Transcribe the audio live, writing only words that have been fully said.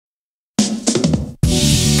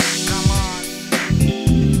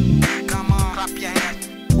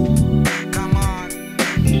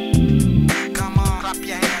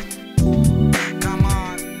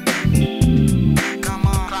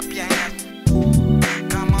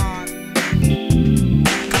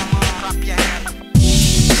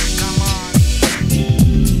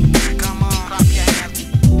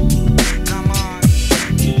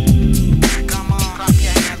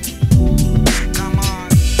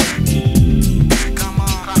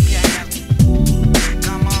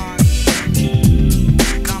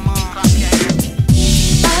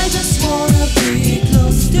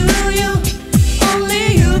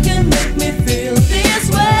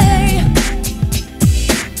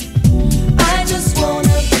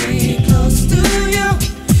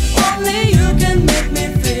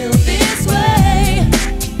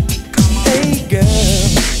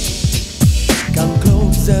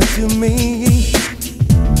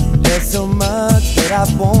so much that I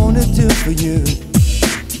wanna do for you.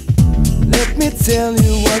 Let me tell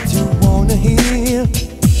you what you wanna hear.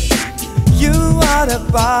 You are the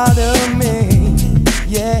part of me,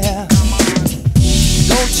 yeah.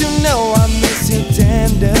 Don't you know I miss your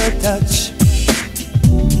tender touch?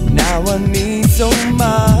 Now I need so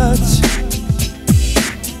much.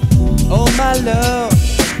 Oh, my love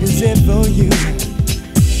is it for you.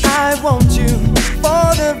 I want you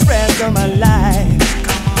for the rest of my life.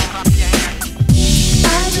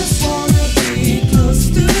 I just wanna be close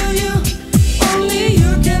to you. Only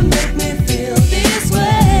you can make me feel this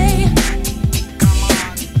way.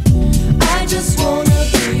 I just wanna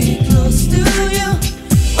be close to you.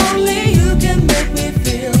 Only you can make me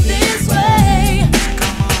feel this way.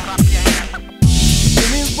 Give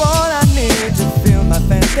me what I need to feel my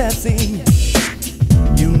fantasy.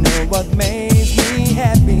 You know what makes me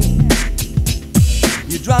happy.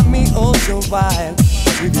 You drive me oh so wild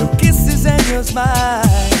with your kisses and your smile.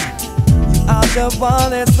 You are the one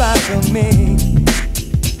that's right for me.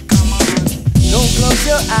 Don't close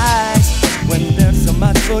your eyes when there's so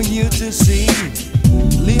much for you to see.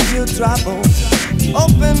 Leave your troubles,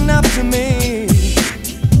 open up to me.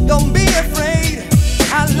 Don't be afraid,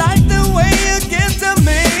 I like the way you get to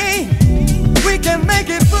me. We can make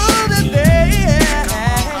it through the day.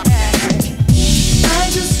 I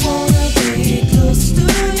just wanna be close to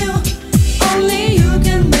you. Only you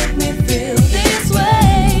can make me feel this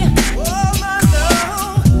way. Oh, my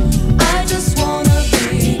love. I just wanna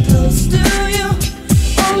be close to you.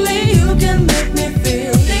 Only you can make me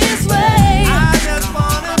feel this way. I just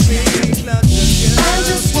wanna be close to you. I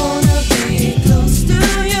just wanna be close to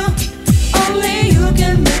you. Only you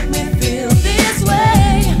can make me feel this way.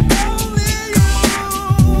 Only you.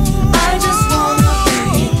 I just wanna be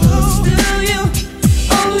close to you.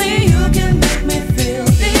 Only you can make me feel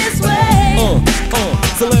this way.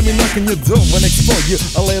 So let me knock on your door and explore you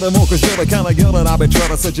a little more, cause you're the kind of girl that I've been trying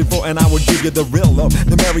to searching for, and I would give you the real love.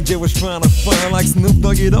 The Mary J was trying to find like Snoop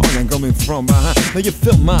Doggy Dogg. I'm coming from behind. Now you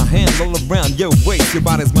feel my hand all around your waist. Your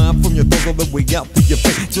body's mine from your toes all the way up to your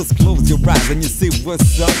face. Just close your eyes and you see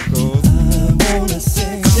what's up, cause I wanna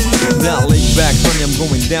say now lay back, honey, I'm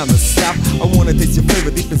going down the south. I wanna taste your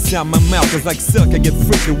flavor deep inside my mouth. Cause like silk, I get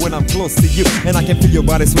freaky when I'm close to you, and I can feel your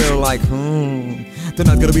body swell like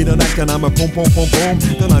Tonight's gonna be the night and I'm a boom, boom, boom, boom.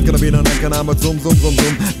 Tonight's gonna be the night and I'm a zoom, zoom, zoom,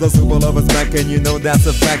 zoom. The super lover's back and you know that's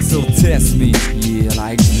a fact, so test me, yeah,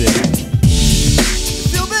 like that.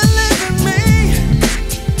 you believe in me,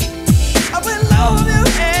 I will love you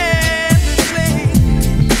endlessly.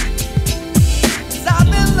 'Cause I've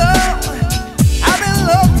been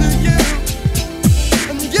loved to you,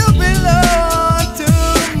 and you belong to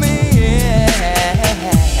me.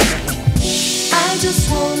 I just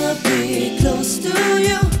wanna be close to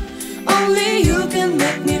you. Only you can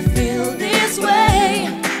make me feel this way.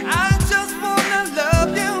 I just wanna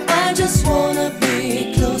love you. I just wanna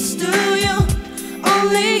be close to you.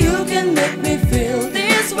 Only you can make me feel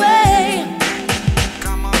this way.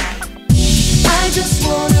 I just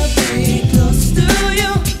wanna be close to you.